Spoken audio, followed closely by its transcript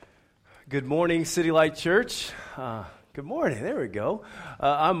Good morning, City Light Church. Good morning. There we go.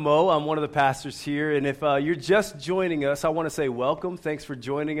 I'm Mo. I'm one of the pastors here. And if you're just joining us, I want to say welcome. Thanks for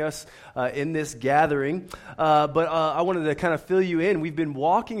joining us in this gathering. But I wanted to kind of fill you in. We've been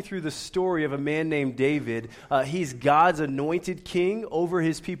walking through the story of a man named David. He's God's anointed king over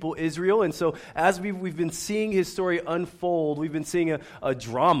his people Israel. And so as we've been seeing his story unfold, we've been seeing a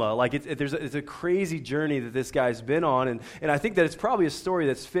drama. Like it's a crazy journey that this guy's been on. And I think that it's probably a story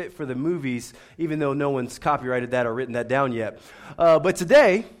that's fit for the movies, even though no one's copyrighted that or written that down yet. But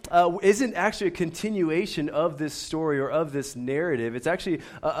today isn't actually a continuation of this story or of this narrative. It's actually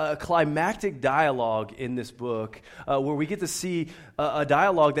a climactic dialogue in this book where we get to see a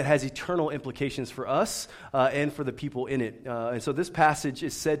dialogue that has eternal implications for us and for the people in it. And so this passage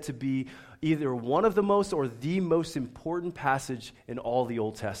is said to be either one of the most or the most important passage in all the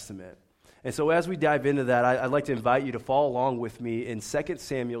Old Testament. And so as we dive into that, I'd like to invite you to follow along with me in 2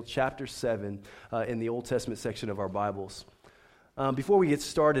 Samuel chapter 7 in the Old Testament section of our Bibles. Before we get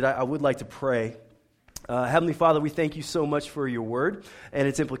started, I would like to pray. Heavenly Father, we thank you so much for your word and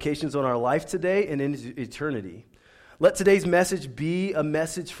its implications on our life today and in eternity. Let today's message be a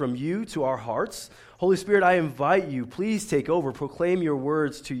message from you to our hearts. Holy Spirit, I invite you, please take over, proclaim your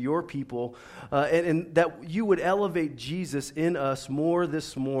words to your people, and that you would elevate Jesus in us more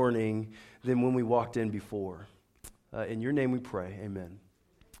this morning than when we walked in before. In your name we pray, amen.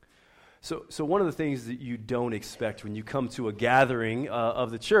 So one of the things that you don't expect when you come to a gathering of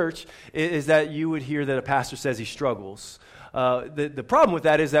the church is that you would hear that a pastor says he struggles. The problem with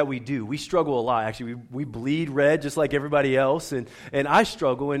that is that we do. We struggle a lot. Actually, we bleed red just like everybody else, and I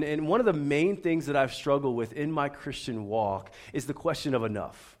struggle. And one of the main things that I've struggled with in my Christian walk is the question of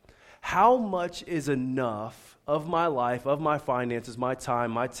enough. How much is enough of my life, of my finances, my time,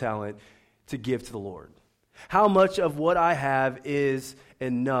 my talent to give to the Lord? How much of what I have is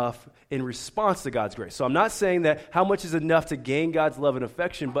enough in response to God's grace? So I'm not saying that how much is enough to gain God's love and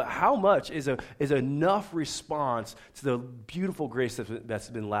affection, but how much is enough response to the beautiful grace that's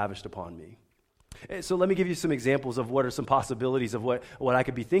been lavished upon me? So let me give you some examples of what are some possibilities of what I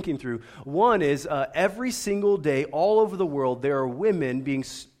could be thinking through. One is every single day all over the world there are women being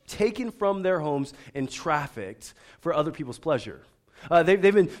taken from their homes and trafficked for other people's pleasure. They've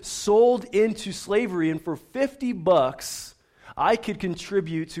been sold into slavery, and for $50, I could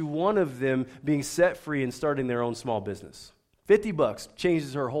contribute to one of them being set free and starting their own small business. $50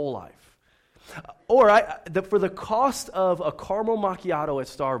 changes her whole life. Or for the cost of a caramel macchiato at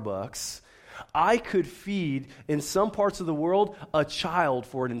Starbucks, I could feed, in some parts of the world, a child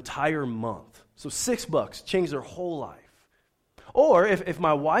for an entire month. So $6 changed their whole life. Or if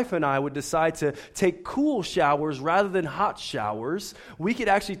my wife and I would decide to take cool showers rather than hot showers, we could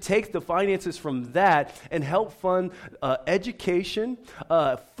actually take the finances from that and help fund education,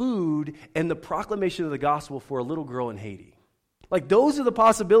 food, and the proclamation of the gospel for a little girl in Haiti. Like, those are the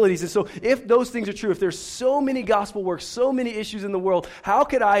possibilities. And so if those things are true, if there's so many gospel works, so many issues in the world, how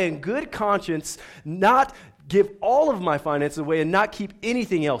could I in good conscience not give all of my finances away and not keep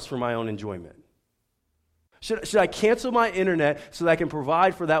anything else for my own enjoyment? Should I cancel my internet so that I can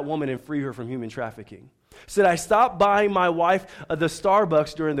provide for that woman and free her from human trafficking? Should I stop buying my wife the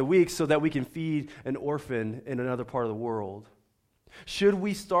Starbucks during the week so that we can feed an orphan in another part of the world? Should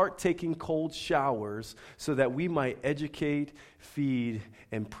we start taking cold showers so that we might educate, feed,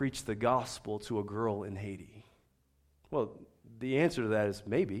 and preach the gospel to a girl in Haiti? Well, the answer to that is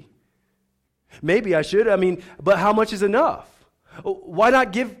maybe. Maybe I should. But how much is enough? Why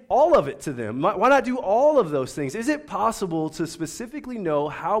not give all of it to them? Why not do all of those things? Is it possible to specifically know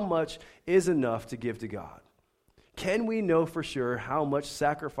how much is enough to give to God? Can we know for sure how much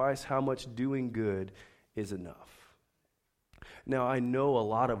sacrifice, how much doing good is enough? Now, I know a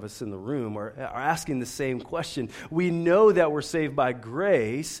lot of us in the room are asking the same question. We know that we're saved by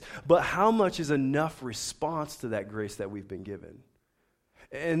grace, but how much is enough response to that grace that we've been given?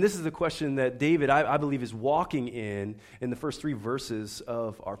 And this is the question that David, I believe, is walking in the first 3 verses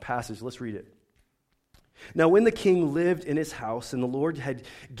of our passage. Let's read it. Now, when the king lived in his house, and the Lord had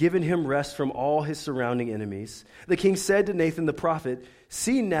given him rest from all his surrounding enemies, the king said to Nathan the prophet,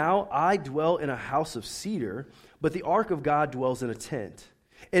 "See now, I dwell in a house of cedar, but the ark of God dwells in a tent."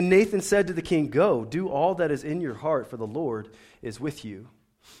 And Nathan said to the king, "Go, do all that is in your heart, for the Lord is with you."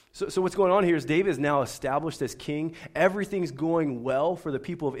 So what's going on here is David is now established as king. Everything's going well for the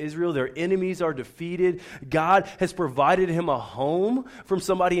people of Israel. Their enemies are defeated. God has provided him a home from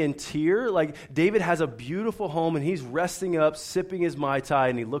somebody in Tyre. Like, David has a beautiful home, and he's resting up, sipping his Mai Tai,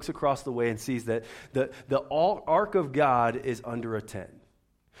 and he looks across the way and sees that the Ark of God is under a tent.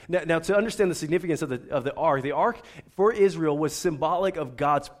 Now, to understand the significance of the ark for Israel was symbolic of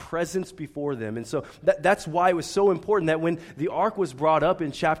God's presence before them. And so that's why it was so important that when the ark was brought up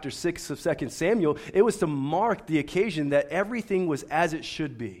in chapter 6 of 2 Samuel, it was to mark the occasion that everything was as it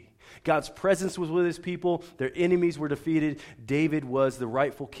should be. God's presence was with his people. Their enemies were defeated. David was the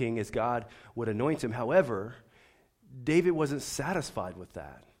rightful king as God would anoint him. However, David wasn't satisfied with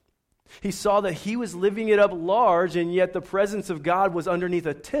that. He saw that he was living it up large, and yet the presence of God was underneath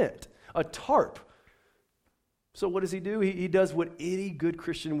a tent, a tarp. So what does he do? He does what any good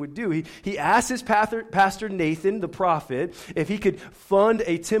Christian would do. He asks his pastor Nathan, the prophet, if he could fund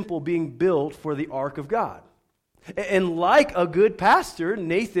a temple being built for the ark of God. And like a good pastor,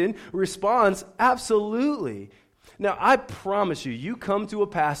 Nathan responds, absolutely. Now, I promise you, you come to a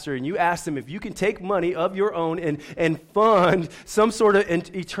pastor and you ask them if you can take money of your own and fund some sort of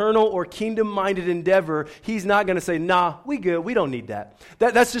eternal or kingdom-minded endeavor, he's not going to say, nah, we good, we don't need that.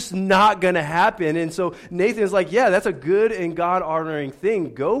 That's just not going to happen. And so Nathan's like, yeah, that's a good and God-honoring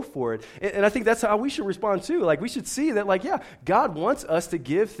thing. Go for it. And I think that's how we should respond too. Like, we should see that, like, yeah, God wants us to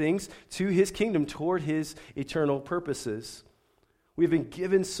give things to his kingdom toward his eternal purposes. We've been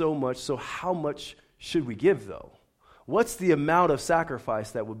given so much, so how much should we give, though? What's the amount of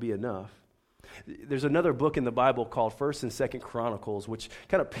sacrifice that would be enough? There's another book in the Bible called 1st and 2nd Chronicles, which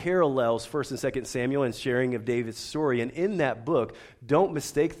kind of parallels 1st and 2nd Samuel and sharing of David's story. And in that book, don't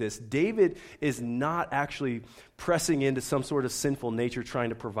mistake this, David is not actually pressing into some sort of sinful nature trying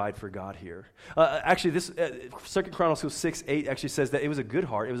to provide for God here. Actually, this 2nd Chronicles 6:8 actually says that it was a good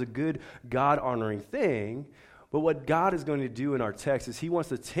heart. It was a good God-honoring thing. But what God is going to do in our text is he wants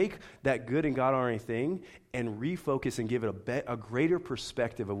to take that good and God-honoring thing and refocus and give it a greater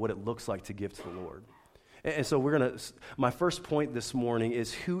perspective of what it looks like to give to the Lord. And so my first point this morning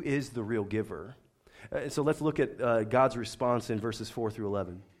is, who is the real giver? And so let's look at God's response in verses 4 through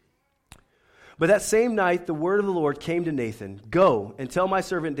 11. But that same night, the word of the Lord came to Nathan, "Go and tell my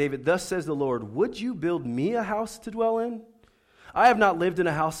servant David, thus says the Lord, would you build me a house to dwell in? I have not lived in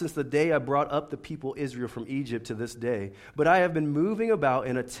a house since the day I brought up the people Israel from Egypt to this day, but I have been moving about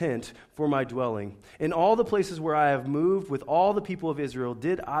in a tent for my dwelling. In all the places where I have moved with all the people of Israel,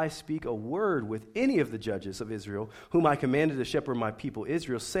 did I speak a word with any of the judges of Israel, whom I commanded to shepherd my people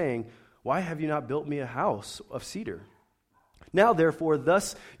Israel, saying, why have you not built me a house of cedar? Now, therefore,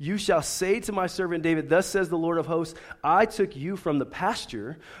 thus you shall say to my servant David, thus says the Lord of hosts, I took you from the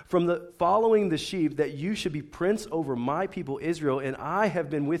pasture, from the following the sheep, that you should be prince over my people Israel, and I have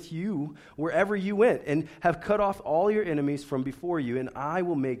been with you wherever you went, and have cut off all your enemies from before you, and I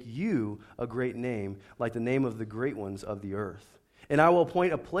will make you a great name, like the name of the great ones of the earth. And I will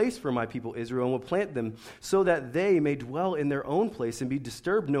appoint a place for my people Israel, and will plant them, so that they may dwell in their own place and be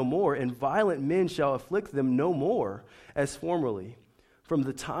disturbed no more, and violent men shall afflict them no more, as formerly, from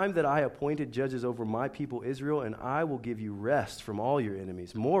the time that I appointed judges over my people Israel, and I will give you rest from all your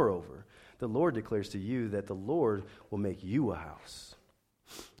enemies. Moreover, the Lord declares to you that the Lord will make you a house."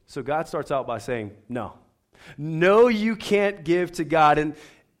 So God starts out by saying, no, you can't give to God.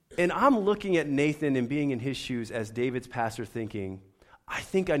 And I'm looking at Nathan and being in his shoes as David's pastor thinking, I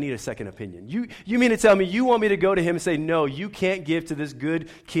think I need a second opinion. You mean to tell me you want me to go to him and say, no, you can't give to this good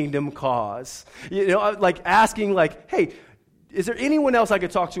kingdom cause? You know, like asking like, hey, is there anyone else I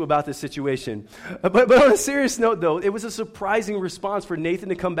could talk to about this situation? But on a serious note, though, it was a surprising response for Nathan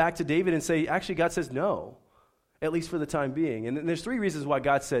to come back to David and say, actually, God says no, at least for the time being. And there's three reasons why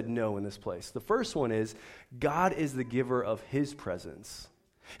God said no in this place. The first one is God is the giver of his presence.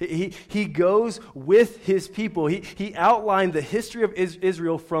 He goes with his people. He outlined the history of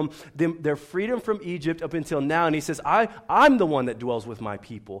Israel from their freedom from Egypt up until now. And he says, I'm the one that dwells with my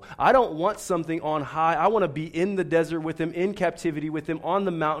people. I don't want something on high. I want to be in the desert with them, in captivity with them, on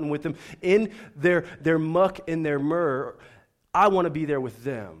the mountain with them, in their muck and their myrrh. I want to be there with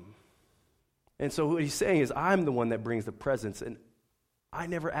them. And so what he's saying is, I'm the one that brings the presence. And I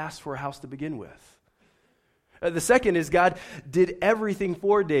never asked for a house to begin with. The second is God did everything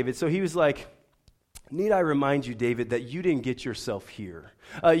for David. So he was like, need I remind you, David, that you didn't get yourself here.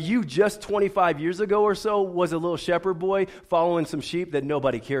 You just 25 years ago or so was a little shepherd boy following some sheep that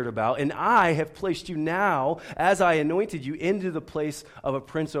nobody cared about. And I have placed you now, as I anointed you, into the place of a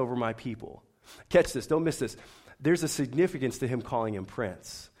prince over my people. Catch this, don't miss this. There's a significance to him calling him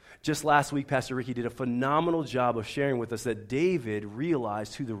prince. Just last week, Pastor Ricky did a phenomenal job of sharing with us that David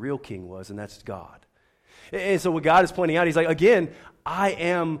realized who the real king was, and that's God. And so what God is pointing out, he's like, again, I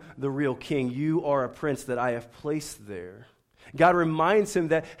am the real king. You are a prince that I have placed there. God reminds him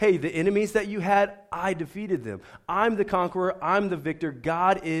that, hey, the enemies that you had, I defeated them. I'm the conqueror. I'm the victor.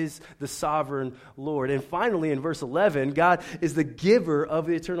 God is the sovereign Lord. And finally, in verse 11, God is the giver of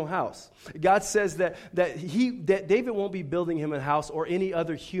the eternal house. God says that David won't be building him a house, or any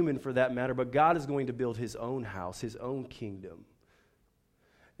other human for that matter, but God is going to build his own house, his own kingdom.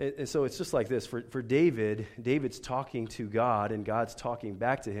 And so it's just like this. For David, David's talking to God, and God's talking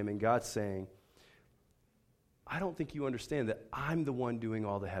back to him, and God's saying, I don't think you understand that I'm the one doing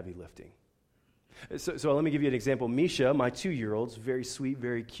all the heavy lifting. So let me give you an example. Misha, my 2-year-old, very sweet,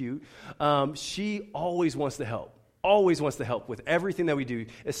 very cute. She always wants to help. Always wants to help with everything that we do,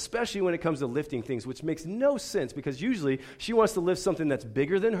 especially when it comes to lifting things, which makes no sense because usually she wants to lift something that's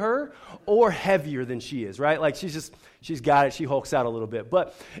bigger than her or heavier than she is, right? Like she's got it. She hulks out a little bit.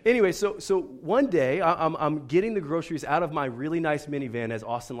 But anyway, so one day I'm getting the groceries out of my really nice minivan, as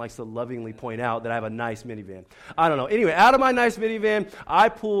Austin likes to lovingly point out that I have a nice minivan. I don't know. Anyway, out of my nice minivan, I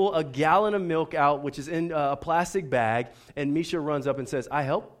pull a gallon of milk out, which is in a plastic bag, and Misha runs up and says, I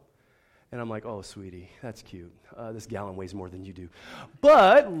help? And I'm like, oh, sweetie, that's cute. This gallon weighs more than you do.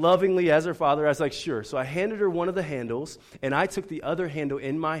 But lovingly, as her father, I was like, sure. So I handed her one of the handles, and I took the other handle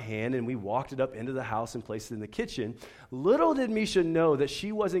in my hand, and we walked it up into the house and placed it in the kitchen. Little did Misha know that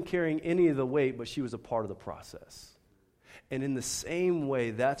she wasn't carrying any of the weight, but she was a part of the process. And in the same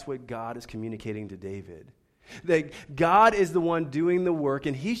way, that's what God is communicating to David. That God is the one doing the work,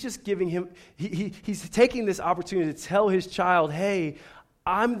 and he's just giving him, he's taking this opportunity to tell his child, hey,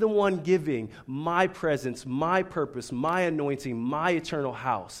 I'm the one giving my presence, my purpose, my anointing, my eternal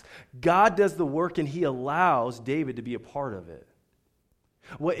house. God does the work, and he allows David to be a part of it.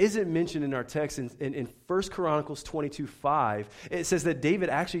 What isn't mentioned in our text in 1 Chronicles 22:5, it says that David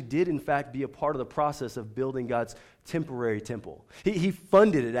actually did, in fact, be a part of the process of building God's temporary temple. He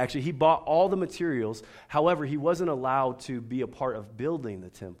funded it, actually. He bought all the materials. However, he wasn't allowed to be a part of building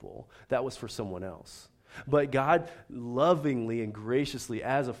the temple. That was for someone else. But God lovingly and graciously,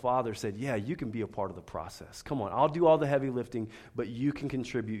 as a father, said, yeah, you can be a part of the process. Come on, I'll do all the heavy lifting, but you can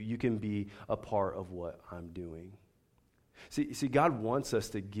contribute. You can be a part of what I'm doing. See, God wants us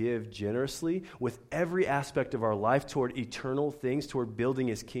to give generously with every aspect of our life toward eternal things, toward building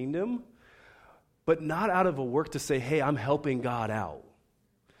his kingdom, but not out of a work to say, hey, I'm helping God out.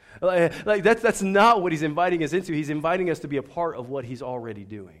 Like that's not what he's inviting us into. He's inviting us to be a part of what he's already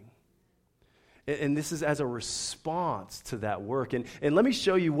doing. And this is as a response to that work. And let me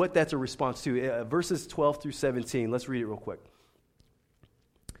show you what that's a response to. Verses 12 through 17. Let's read it real quick.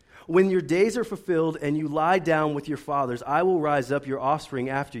 When your days are fulfilled and you lie down with your fathers, I will rise up your offspring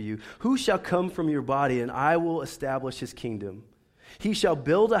after you, who shall come from your body, and I will establish his kingdom. He shall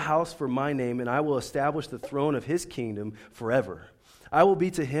build a house for my name, and I will establish the throne of his kingdom forever. I will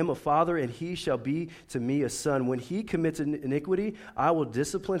be to him a father, and he shall be to me a son. When he commits iniquity, I will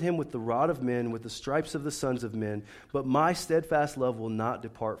discipline him with the rod of men, with the stripes of the sons of men. But my steadfast love will not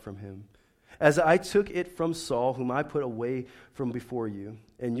depart from him. As I took it from Saul, whom I put away from before you,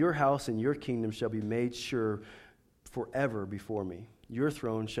 and your house and your kingdom shall be made sure forever before me. Your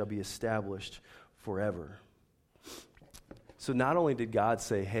throne shall be established forever. So not only did God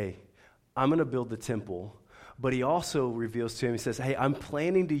say, hey, I'm going to build the temple, but he also reveals to him, he says, hey, I'm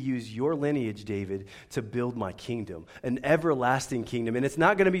planning to use your lineage, David, to build my kingdom, an everlasting kingdom. And it's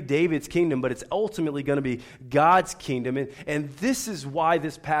not going to be David's kingdom, but it's ultimately going to be God's kingdom. And this is why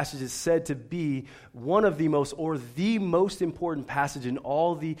this passage is said to be one of the most, or the most important passage in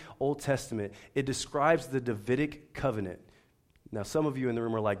all the Old Testament. It describes the Davidic covenant. Now, some of you in the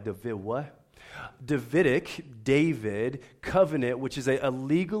room are like, David what? David covenant, which is a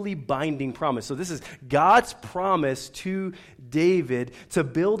legally binding promise. So this is God's promise to David to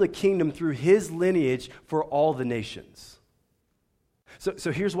build a kingdom through his lineage for all the nations.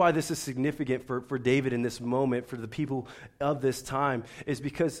 So here's why this is significant for David in this moment, for the people of this time, is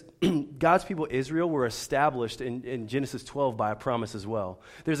because God's people, Israel, were established in Genesis 12 by a promise as well.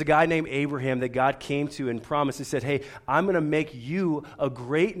 There's a guy named Abraham that God came to and promised. He said, hey, I'm going to make you a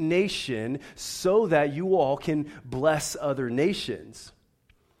great nation so that you all can bless other nations.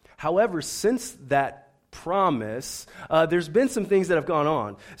 However, since that promise, there's been some things that have gone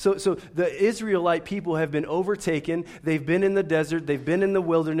on. So the Israelite people have been overtaken. They've been in the desert. They've been in the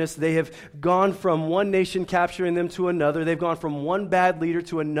wilderness. They have gone from one nation capturing them to another. They've gone from one bad leader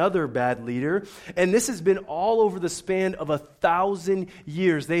to another bad leader. And this has been all over the span of 1,000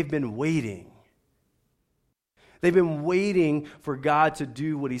 years. They've been waiting. They've been waiting for God to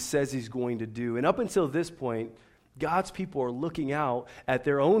do what he says he's going to do. And up until this point, God's people are looking out at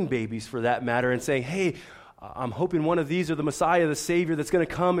their own babies, for that matter, and saying, hey, I'm hoping one of these are the Messiah, the Savior that's going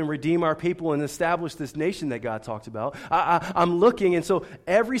to come and redeem our people and establish this nation that God talked about. I'm looking, and so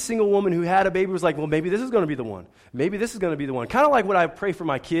every single woman who had a baby was like, well, maybe this is going to be the one. Maybe this is going to be the one. Kind of like what I pray for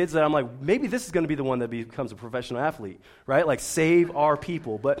my kids, that I'm like, maybe this is going to be the one that becomes a professional athlete, right? Like, save our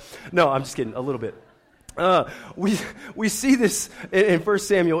people. But no, I'm just kidding, a little bit. We see this in 1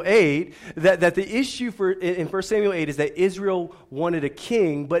 Samuel 8, that the issue in 1 Samuel 8 is that Israel wanted a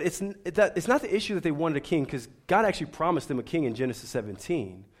king, but it's not the issue that they wanted a king, because God actually promised them a king in Genesis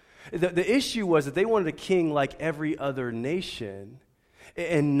 17. The issue was that they wanted a king like every other nation,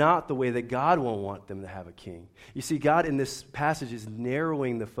 and not the way that God will want them to have a king. You see, God in this passage is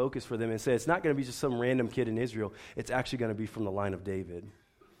narrowing the focus for them and says it's not going to be just some random kid in Israel, it's actually going to be from the line of David.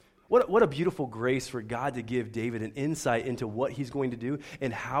 What a beautiful grace for God to give David an insight into what he's going to do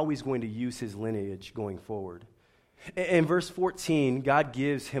and how he's going to use his lineage going forward. In verse 14, God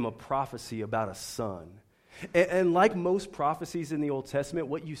gives him a prophecy about a son. And like most prophecies in the Old Testament,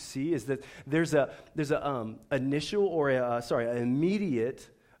 what you see is that there's an initial or an immediate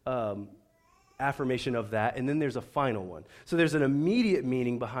affirmation of that, and then there's a final one. So there's an immediate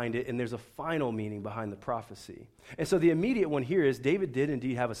meaning behind it, and there's a final meaning behind the prophecy. And so the immediate one here is David did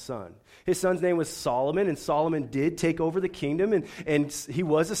indeed have a son. His son's name was Solomon, and Solomon did take over the kingdom, and he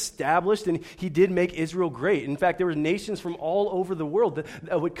was established, and he did make Israel great. In fact, there were nations from all over the world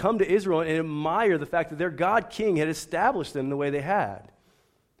that would come to Israel and admire the fact that their God king had established them the way they had.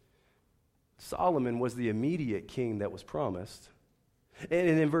 Solomon was the immediate king that was promised. And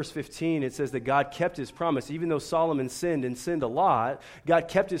in verse 15, it says that God kept his promise. Even though Solomon sinned and sinned a lot, God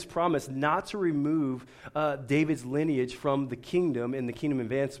kept his promise not to remove David's lineage from the kingdom and the kingdom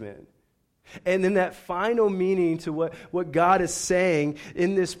advancement. And then that final meaning to what God is saying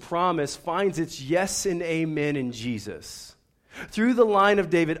in this promise finds its yes and amen in Jesus. Through the line of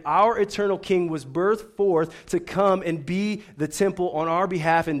David, our eternal king was birthed forth to come and be the temple on our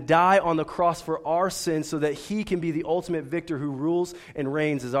behalf and die on the cross for our sins so that he can be the ultimate victor who rules and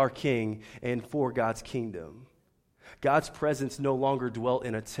reigns as our king and for God's kingdom. God's presence no longer dwelt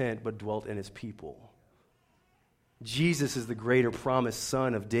in a tent, but dwelt in his people. Jesus is the greater promised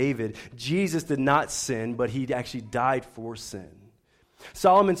son of David. Jesus did not sin, but he actually died for sin.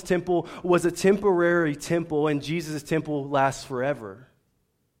 Solomon's temple was a temporary temple, and Jesus' temple lasts forever.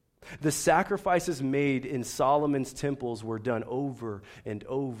 The sacrifices made in Solomon's temples were done over and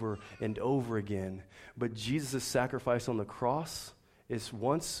over and over again. But Jesus' sacrifice on the cross is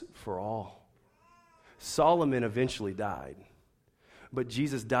once for all. Solomon eventually died, but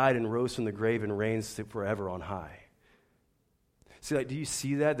Jesus died and rose from the grave and reigns forever on high. See, do you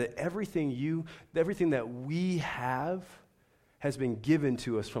see that? That everything that we have has been given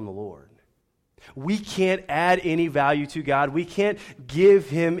to us from the Lord. We can't add any value to God. We can't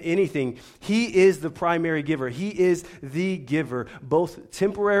give him anything. He is the primary giver. He is the giver, both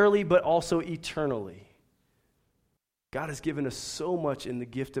temporarily but also eternally. God has given us so much in the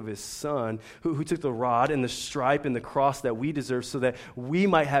gift of his son, who took the rod and the stripe and the cross that we deserve so that we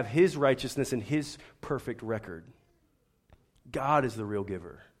might have his righteousness and his perfect record. God is the real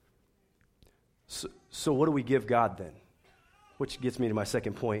giver. So what do we give God then? Which gets me to my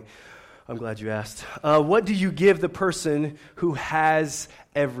second point. I'm glad you asked. What do you give the person who has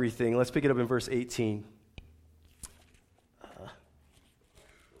everything? Let's pick it up in verse 18.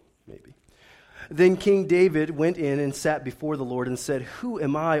 Maybe. Then King David went in and sat before the Lord and said, "Who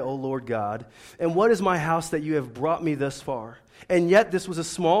am I, O Lord God? And what is my house that you have brought me thus far? And yet this was a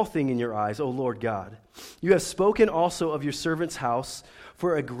small thing in your eyes, O Lord God. You have spoken also of your servant's house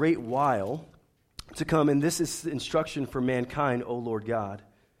for a great while to come, and this is instruction for mankind, O Lord God.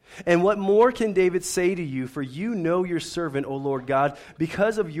 And what more can David say to you? For you know your servant, O Lord God.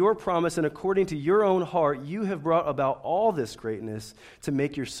 Because of your promise and according to your own heart, you have brought about all this greatness to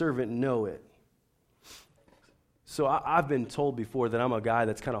make your servant know it." So I've been told before that I'm a guy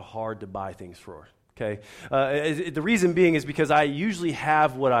that's kind of hard to buy things for. Okay, the reason being is because I usually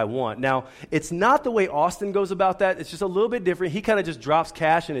have what I want. Now, it's not the way Austin goes about that. It's just a little bit different. He kind of just drops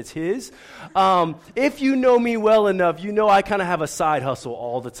cash and it's his. If you know me well enough, you know I kind of have a side hustle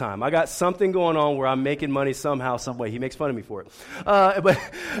all the time. I got something going on where I'm making money somehow, some way. He makes fun of me for it.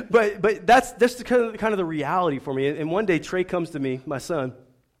 But that's kind of the reality for me. And one day Trey comes to me, my son.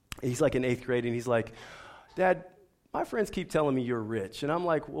 He's like in 8th grade, and he's like, "Dad, my friends keep telling me you're rich." And I'm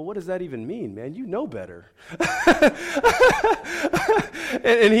like, "Well, what does that even mean, man? You know better."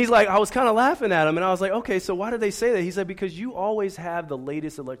 and he's like, I was kind of laughing at him, and I was like, "Okay, so why do they say that?" He said, "Because you always have the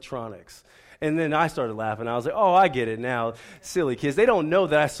latest electronics." And then I started laughing. I was like, oh, I get it now. Silly kids. They don't know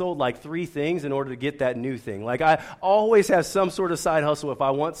that I sold like 3 things in order to get that new thing. Like I always have some sort of side hustle. If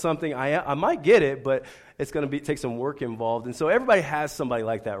I want something, I might get it, but it's going to take some work involved. And so everybody has somebody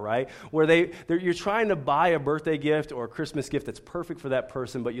like that, right? Where you're trying to buy a birthday gift or a Christmas gift that's perfect for that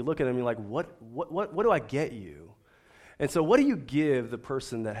person, but you look at them and you're like, what do I get you? And so what do you give the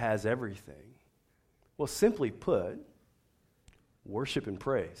person that has everything? Well, simply put, worship and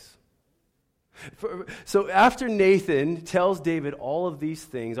praise. So after Nathan tells David all of these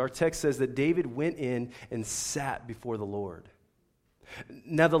things, our text says that David went in and sat before the Lord.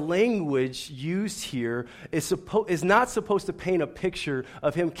 Now, the language used here is not supposed to paint a picture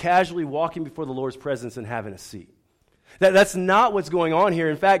of him casually walking before the Lord's presence and having a seat. That's not what's going on here.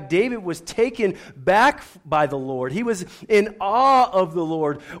 In fact, David was taken back by the Lord. He was in awe of the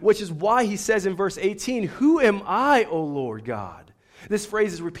Lord, which is why he says in verse 18, "Who am I, O Lord God?" This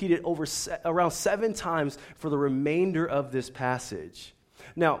phrase is repeated around 7 times for the remainder of this passage.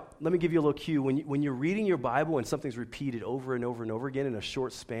 Now, let me give you a little cue. When you're reading your Bible and something's repeated over and over and over again in a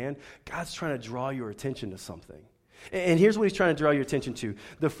short span, God's trying to draw your attention to something. And here's what he's trying to draw your attention to.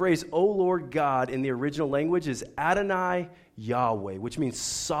 The phrase, "O Lord God," in the original language is Adonai Yahweh, which means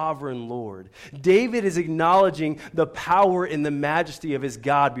sovereign Lord. David is acknowledging the power and the majesty of his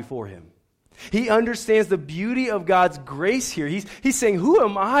God before him. He understands the beauty of God's grace here. He's saying, "Who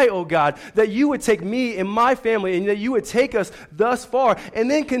am I, O God, that you would take me and my family and that you would take us thus far?"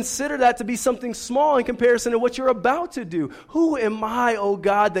 And then consider that to be something small in comparison to what you're about to do. Who am I, O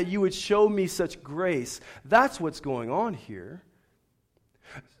God, that you would show me such grace? That's what's going on here.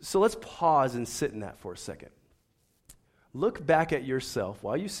 So let's pause and sit in that for a second. Look back at yourself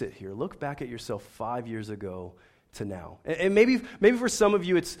while you sit here. Look back at yourself 5 years ago to now. And maybe for some of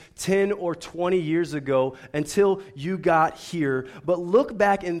you it's 10 or 20 years ago until you got here. But look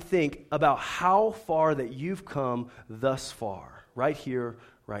back and think about how far that you've come thus far, right here,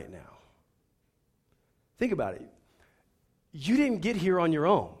 right now. Think about it. You didn't get here on your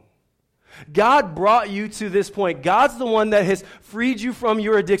own. God brought you to this point. God's the one that has freed you from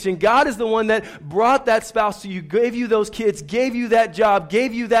your addiction. God is the one that brought that spouse to you, gave you those kids, gave you that job,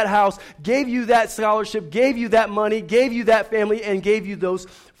 gave you that house, gave you that scholarship, gave you that money, gave you that family, and gave you those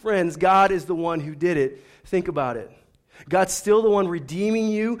friends. God is the one who did it. Think about it. God's still the one redeeming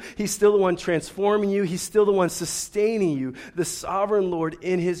you. He's still the one transforming you. He's still the one sustaining you. The sovereign Lord,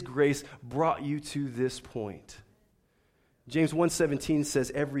 in his grace, brought you to this point. James 1:17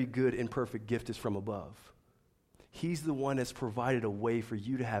 says, "Every good and perfect gift is from above." He's the one that's provided a way for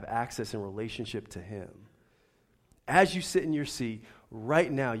you to have access and relationship to him. As you sit in your seat,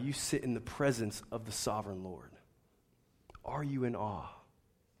 right now, you sit in the presence of the sovereign Lord. Are you in awe?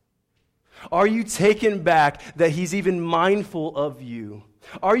 Are you taken back that he's even mindful of you?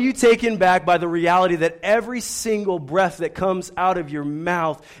 Are you taken back by the reality that every single breath that comes out of your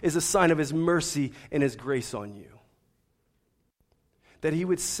mouth is a sign of his mercy and his grace on you? That he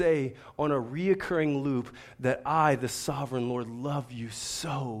would say on a reoccurring loop that I, the sovereign Lord, love you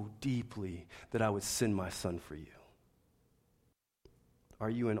so deeply that I would send my son for you. Are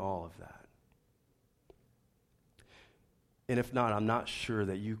you in awe of that? And if not, I'm not sure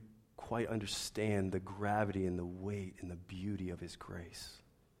that you quite understand the gravity and the weight and the beauty of his grace.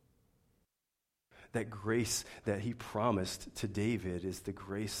 That grace that he promised to David is the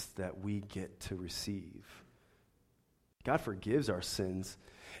grace that we get to receive. God forgives our sins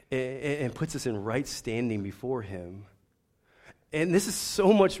and puts us in right standing before him. And this is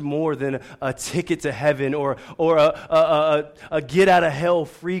so much more than a ticket to heaven or a get out of hell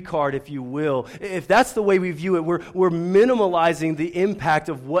free card, if you will. If that's the way we view it, we're minimalizing the impact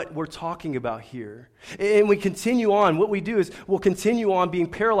of what we're talking about here. And we continue on. What we do is we'll continue on being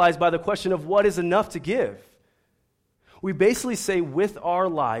paralyzed by the question of what is enough to give. We basically say with our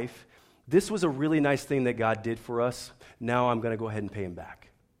life, this was a really nice thing that God did for us. Now I'm going to go ahead and pay him back.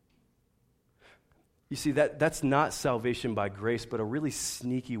 You see, that's not salvation by grace, but a really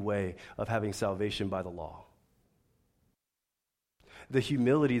sneaky way of having salvation by the law. The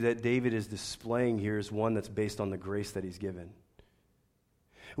humility that David is displaying here is one that's based on the grace that he's given.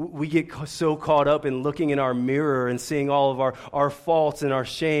 We get so caught up in looking in our mirror and seeing all of our faults and our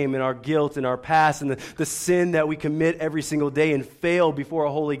shame and our guilt and our past and the sin that we commit every single day and fail before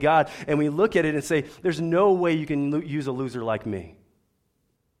a holy God. And we look at it and say, there's no way you can use a loser like me.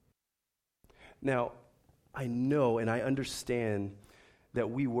 Now, I know and I understand that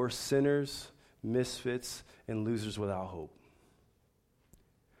we were sinners, misfits, and losers without hope.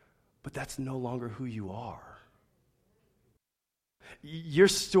 But that's no longer who you are. your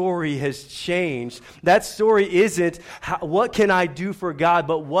story has changed. That story isn't what can I do for God,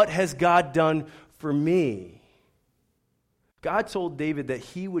 but what has God done for me? God told David that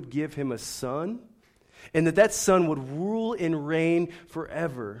he would give him a son, and that son would rule and reign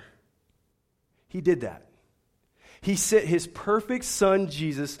forever. He did that. He sent his perfect son,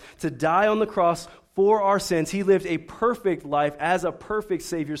 Jesus, to die on the cross for our sins. He lived a perfect life as a perfect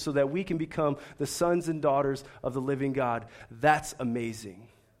Savior so that we can become the sons and daughters of the living God. That's amazing.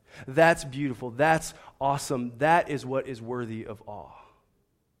 That's beautiful. That's awesome. That is what is worthy of awe.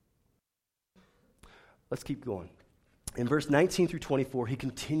 Let's keep going. In verse 19 through 24, he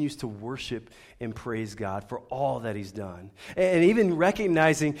continues to worship and praise God for all that he's done. And even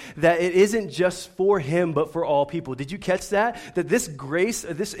recognizing that it isn't just for him, but for all people. Did you catch that? That this grace,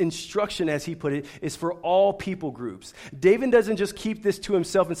 this instruction, as he put it, is for all people groups. David doesn't just keep this to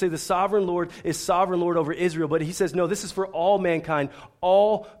himself and say the sovereign Lord is sovereign Lord over Israel, but he says, no, this is for all mankind,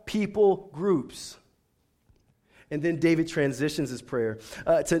 all people groups. And then David transitions his prayer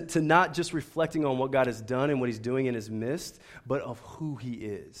to not just reflecting on what God has done and what he's doing in his midst, but of who he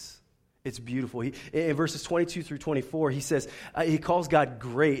is. It's beautiful. In verses 22 through 24, he says, he calls God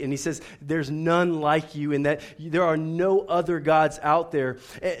great, and he says, there's none like you, and that there are no other gods out there.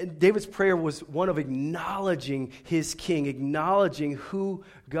 And David's prayer was one of acknowledging his king, acknowledging who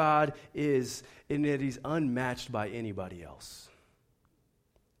God is, and that he's unmatched by anybody else.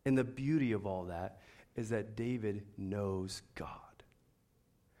 And the beauty of all that is that David knows God.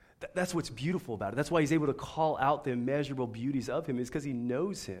 That's what's beautiful about it. That's why he's able to call out the immeasurable beauties of him, is because he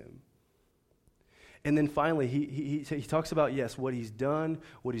knows him. And then finally, he talks about, yes, what he's done,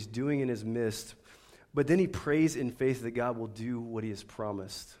 what he's doing in his midst, but then he prays in faith that God will do what he has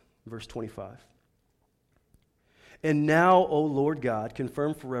promised. Verse 25. And now, O Lord God,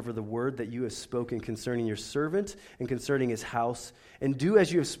 confirm forever the word that you have spoken concerning your servant and concerning his house, and do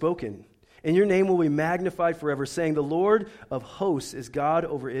as you have spoken. And your name will be magnified forever, saying, the Lord of hosts is God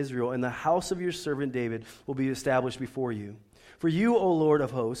over Israel, and the house of your servant David will be established before you. For you, O Lord of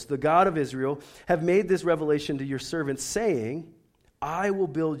hosts, the God of Israel, have made this revelation to your servant, saying, I will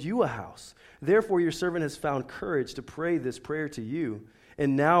build you a house. Therefore your servant has found courage to pray this prayer to you.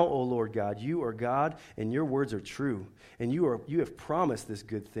 And now, O Lord God, you are God, and your words are true, and you have promised this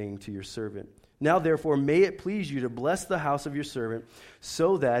good thing to your servant. Now, therefore, may it please you to bless the house of your servant,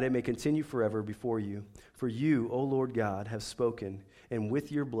 so that it may continue forever before you. For you, O Lord God, have spoken, and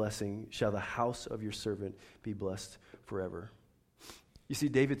with your blessing shall the house of your servant be blessed forever. You see,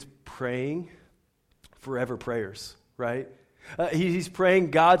 David's praying forever prayers, right? He's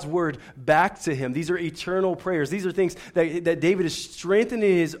praying God's word back to him. These are eternal prayers. These are things that David is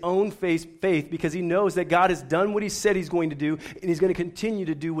strengthening his own faith because he knows that God has done what he said he's going to do, and he's going to continue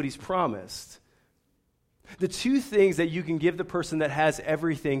to do what he's promised. The two things that you can give the person that has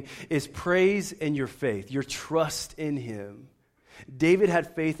everything is praise and your faith, your trust in him. David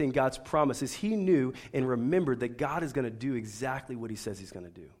had faith in God's promises. He knew and remembered that God is going to do exactly what he says he's going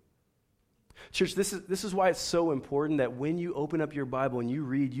to do. Church, this is why it's so important that when you open up your Bible and you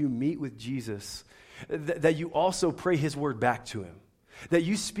read, you meet with Jesus, that you also pray his word back to him. That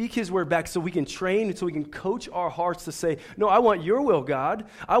you speak his word back so we can train, so we can coach our hearts to say, no, I want your will, God.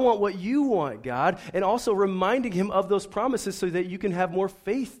 I want what you want, God. And also reminding him of those promises so that you can have more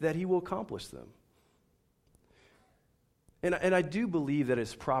faith that he will accomplish them. And I do believe that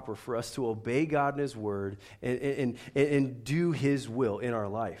it's proper for us to obey God and his word and do his will in our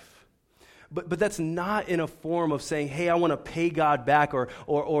life. But that's not in a form of saying, hey, I want to pay God back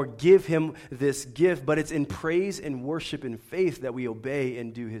or give him this gift, but it's in praise and worship and faith that we obey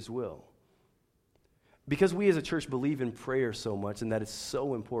and do his will. Because we as a church believe in prayer so much and that it's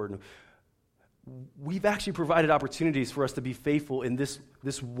so important, we've actually provided opportunities for us to be faithful in this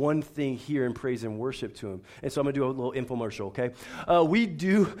one thing here in praise and worship to him. And so I'm going to do a little infomercial, okay? We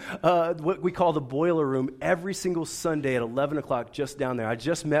do what we call the boiler room every single Sunday at 11 o'clock just down there. I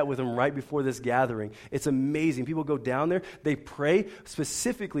just met with them right before this gathering. It's amazing. People go down there. They pray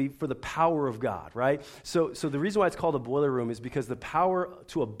specifically for the power of God, right? So the reason why it's called a boiler room is because the power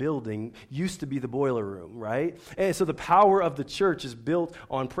to a building used to be the boiler room, right? And so the power of the church is built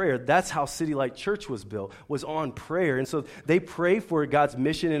on prayer. That's how City Light Church was built, was on prayer. And so they pray for God's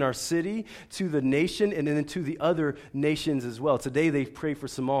mission in our city, to the nation, and then to the other nations as well. Today they pray for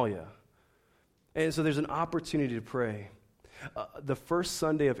Somalia. And so there's an opportunity to pray. The first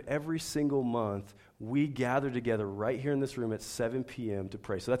Sunday of every single month, we gather together right here in this room at 7 p.m. to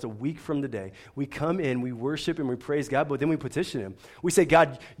pray. So that's a week from today. We come in, we worship, and we praise God, but then we petition him. We say,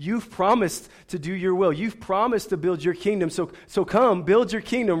 God, you've promised to do your will. You've promised to build your kingdom. So come, build your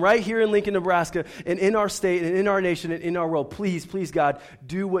kingdom right here in Lincoln, Nebraska, and in our state, and in our nation, and in our world. Please, please, God,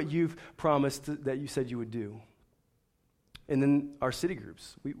 do what you've promised that you said you would do. And then our city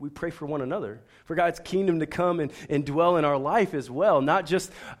groups, we pray for one another, for God's kingdom to come and dwell in our life as well, not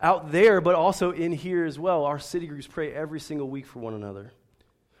just out there, but also in here as well. Our city groups pray every single week for one another.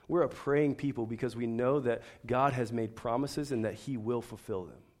 We're a praying people because we know that God has made promises and that he will fulfill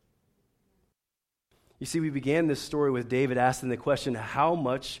them. You see, we began this story with David asking the question, how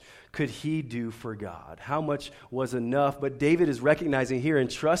much could he do for God? How much was enough? But David is recognizing here and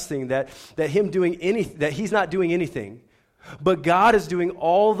trusting that he's not doing anything. But God is doing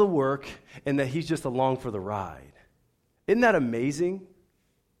all the work and that he's just along for the ride. Isn't that amazing?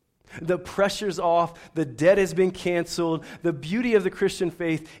 The pressure's off. The debt has been canceled. The beauty of the Christian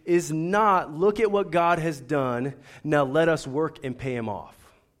faith is not, look at what God has done. Now let us work and pay him off.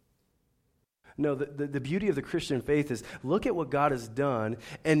 No, the beauty of the Christian faith is, look at what God has done,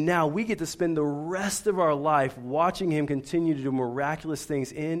 and now we get to spend the rest of our life watching him continue to do miraculous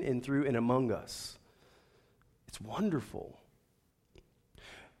things in and through and among us. It's wonderful.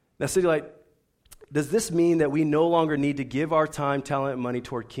 Now, City Light, does this mean that we no longer need to give our time, talent, and money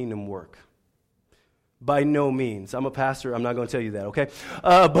toward kingdom work? By no means. I'm a pastor. I'm not going to tell you that, okay?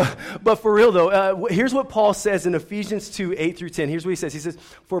 But for real, though, here's what Paul says in Ephesians 2, 8 through 10. Here's what he says. He says,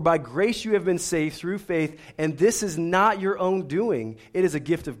 "For by grace you have been saved through faith, and this is not your own doing. It is a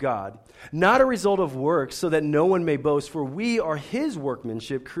gift of God, not a result of works, so that no one may boast. For we are his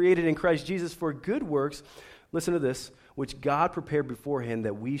workmanship, created in Christ Jesus for good works," listen to this, "which God prepared beforehand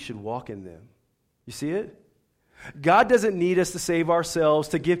that we should walk in them." You see it? God doesn't need us to save ourselves,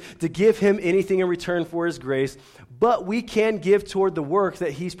 to give him anything in return for his grace, but we can give toward the work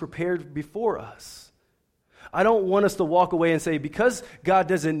that he's prepared before us. I don't want us to walk away and say, because God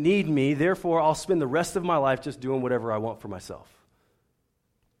doesn't need me, therefore I'll spend the rest of my life just doing whatever I want for myself.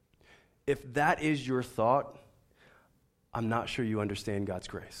 If that is your thought, I'm not sure you understand God's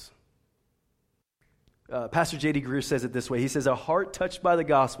grace. Pastor J.D. Greer says it this way. He says, "A heart touched by the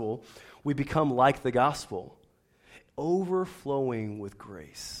gospel, we become like the gospel, overflowing with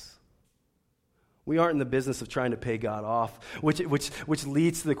grace." We aren't in the business of trying to pay God off, which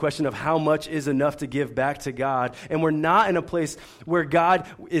leads to the question of how much is enough to give back to God. And we're not in a place where God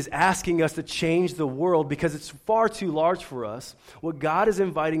is asking us to change the world because it's far too large for us. What God is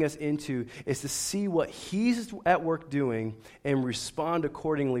inviting us into is to see what he's at work doing and respond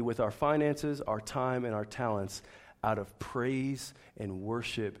accordingly with our finances, our time, and our talents out of praise and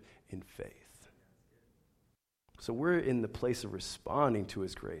worship and faith. So we're in the place of responding to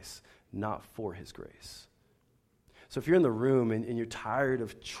his grace, not for his grace. So if you're in the room and you're tired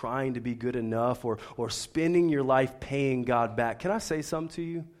of trying to be good enough or spending your life paying God back, can I say something to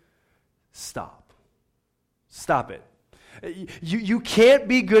you? Stop. Stop it. You can't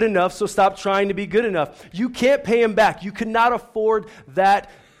be good enough, so stop trying to be good enough. You can't pay him back. You cannot afford that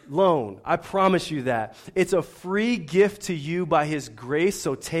loan. I promise you that. It's a free gift to you by his grace,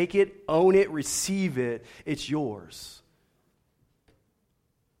 so take it, own it, receive it. It's yours.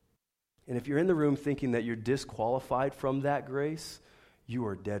 And if you're in the room thinking that you're disqualified from that grace, you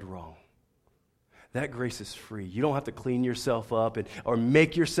are dead wrong. That grace is free. You don't have to clean yourself up or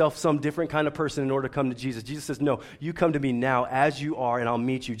make yourself some different kind of person in order to come to Jesus. Jesus says, no, you come to me now as you are, and I'll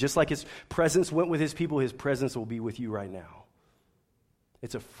meet you. Just like his presence went with his people, his presence will be with you right now.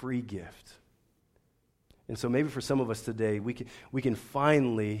 It's a free gift. And so maybe for some of us today, we can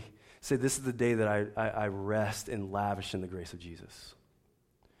finally say, this is the day that I rest and lavish in the grace of Jesus.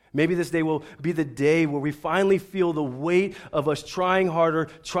 Maybe this day will be the day where we finally feel the weight of us trying harder,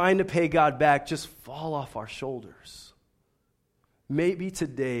 trying to pay God back, just fall off our shoulders. Maybe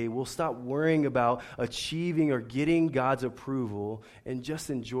today we'll stop worrying about achieving or getting God's approval and just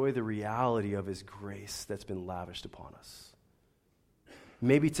enjoy the reality of his grace that's been lavished upon us.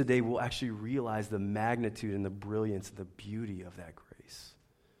 Maybe today we'll actually realize the magnitude and the brilliance and the beauty of that grace.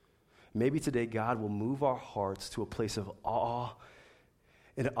 Maybe today God will move our hearts to a place of awe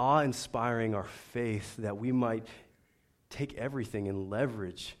and awe-inspiring our faith that we might take everything and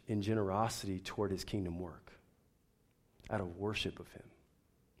leverage in generosity toward his kingdom work out of worship of him.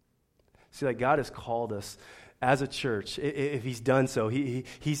 See, like God has called us as a church, if he's done so,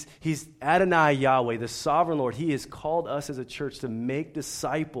 he's Adonai Yahweh, the sovereign Lord. He has called us as a church to make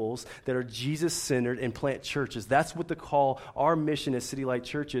disciples that are Jesus-centered and plant churches. That's what the call, our mission as City Light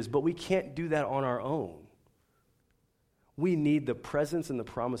Church is, but we can't do that on our own. We need the presence and the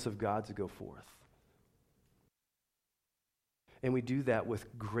promise of God to go forth. And we do that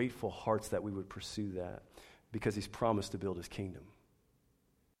with grateful hearts that we would pursue that because he's promised to build his kingdom.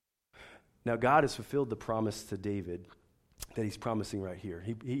 Now, God has fulfilled the promise to David that he's promising right here.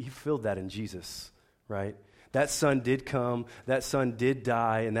 He fulfilled that in Jesus, right? That son did come, that son did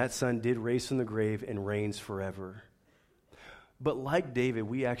die, and that son did rise from the grave and reigns forever. But like David,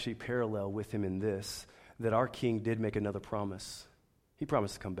 we actually parallel with him in this, that our king did make another promise. He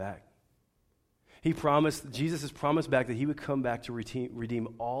promised to come back. Jesus has promised back that he would come back to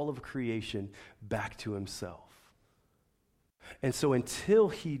redeem all of creation back to himself. And so until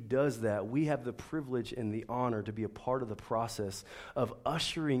he does that, we have the privilege and the honor to be a part of the process of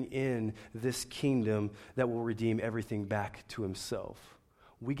ushering in this kingdom that will redeem everything back to himself.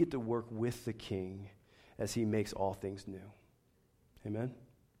 We get to work with the king as he makes all things new. Amen?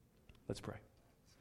 Let's pray.